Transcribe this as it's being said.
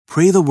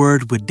Pray the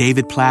Word with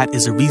David Platt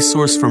is a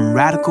resource from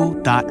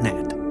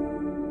radical.net.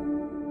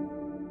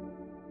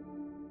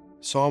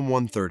 Psalm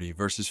 130,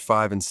 verses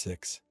 5 and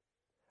 6.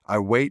 I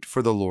wait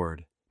for the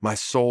Lord, my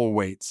soul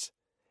waits,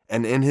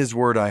 and in his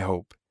word I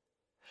hope.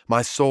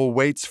 My soul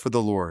waits for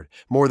the Lord,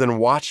 more than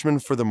watchmen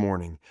for the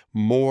morning,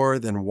 more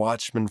than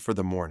watchmen for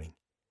the morning.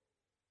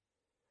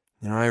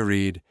 I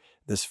read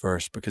this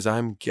verse because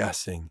I'm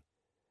guessing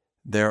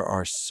there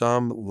are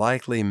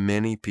likely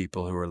many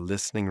people who are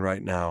listening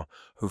right now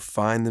who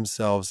find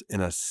themselves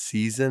in a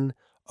season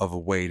of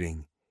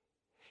waiting,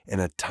 in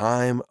a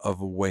time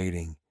of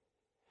waiting,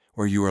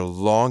 where you are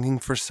longing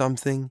for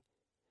something,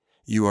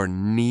 you are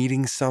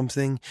needing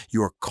something,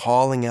 you are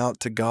calling out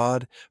to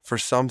God for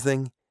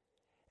something,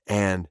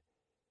 and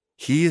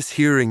He is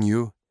hearing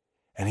you,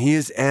 and He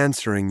is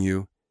answering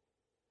you,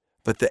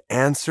 but the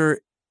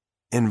answer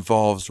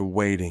involves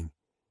waiting.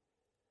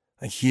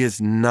 Like He is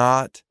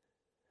not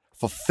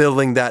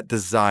fulfilling that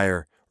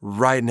desire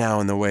right now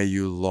in the way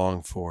you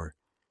long for.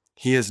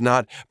 He is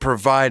not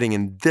providing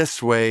in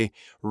this way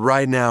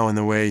right now in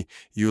the way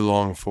you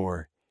long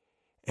for.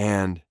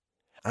 And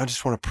I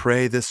just want to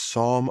pray this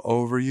psalm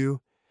over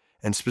you.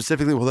 And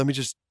specifically, let me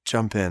just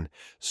jump in.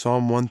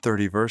 Psalm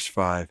 130, verse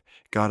 5.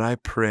 God, I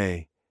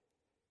pray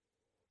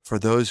for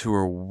those who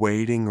are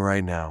waiting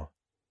right now,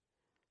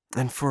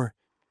 and for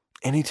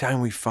any time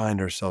we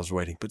find ourselves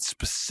waiting, but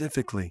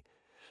specifically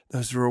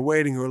those who are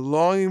waiting, who are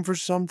longing for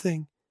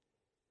something,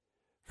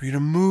 for you to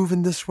move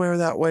in this way or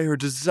that way, or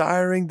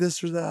desiring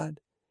this or that.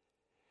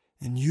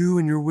 And you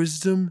and your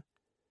wisdom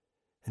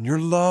and your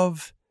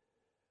love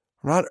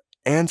are not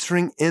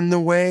answering in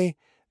the way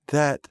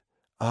that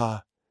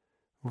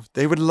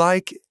they would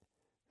like,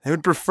 they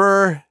would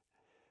prefer,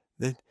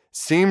 that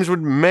seems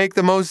would make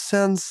the most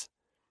sense.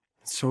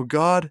 So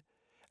God,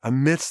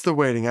 amidst the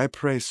waiting, I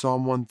pray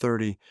Psalm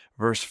 130,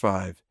 verse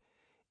 5,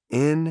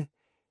 in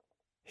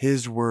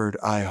his word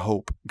I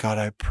hope. God,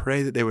 I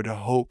pray that they would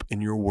hope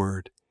in your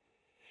word.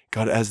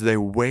 God, as they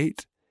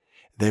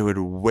would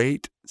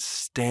wait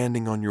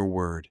standing on your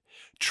word,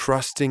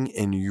 trusting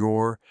in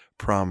your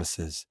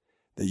promises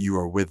that you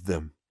are with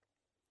them,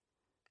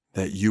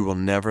 that you will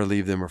never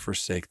leave them or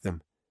forsake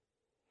them,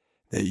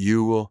 that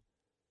you will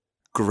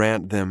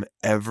grant them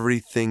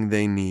everything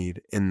they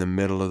need in the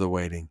middle of the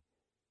waiting,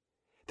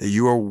 that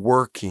you are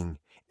working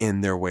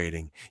in their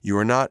waiting. You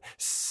are not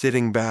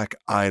sitting back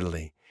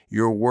idly.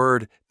 Your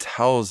word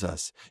tells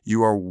us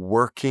you are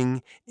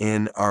working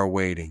in our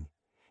waiting.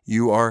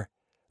 You are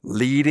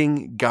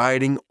leading,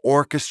 guiding,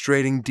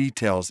 orchestrating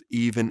details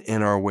even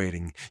in our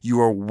waiting. You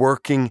are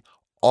working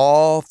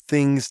all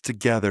things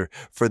together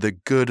for the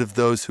good of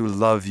those who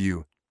love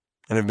you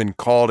and have been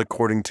called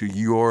according to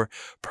your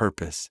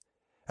purpose.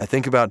 I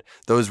think about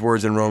those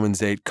words in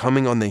Romans 8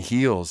 coming on the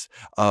heels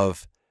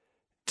of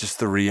just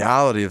the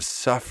reality of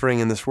suffering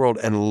in this world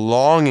and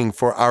longing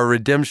for our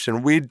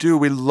redemption. We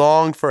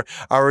long for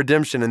our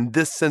redemption. In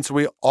this sense,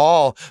 we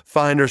all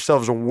find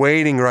ourselves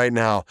waiting right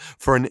now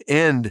for an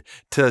end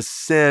to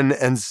sin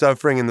and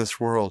suffering in this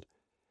world.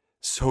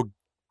 So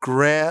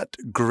grant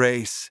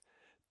grace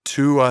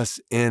to us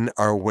in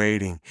our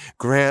waiting.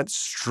 Grant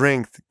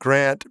strength,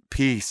 grant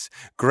peace,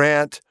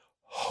 grant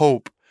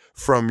hope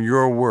from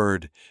your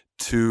word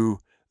to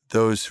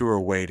those who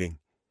are waiting.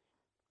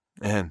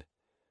 And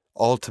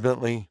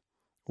ultimately,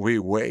 we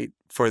wait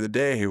for the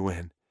day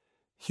when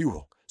you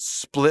will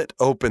split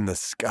open the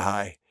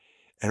sky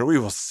and we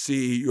will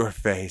see your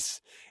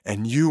face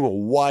and you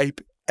will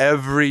wipe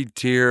every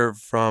tear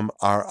from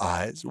our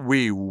eyes.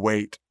 We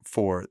wait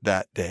for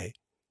that day.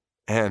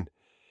 And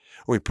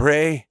we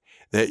pray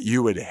that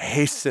you would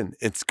hasten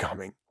its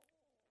coming.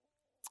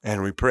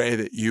 And we pray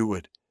that you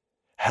would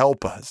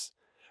help us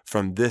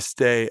from this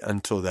day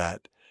until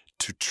that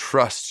to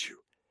trust you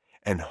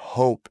and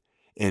hope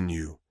in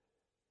you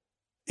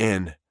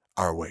in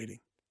our waiting,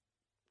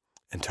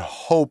 and to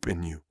hope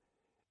in you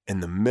in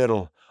the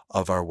middle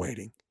of our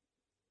waiting.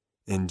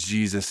 In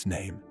Jesus'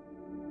 name,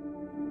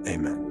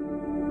 amen.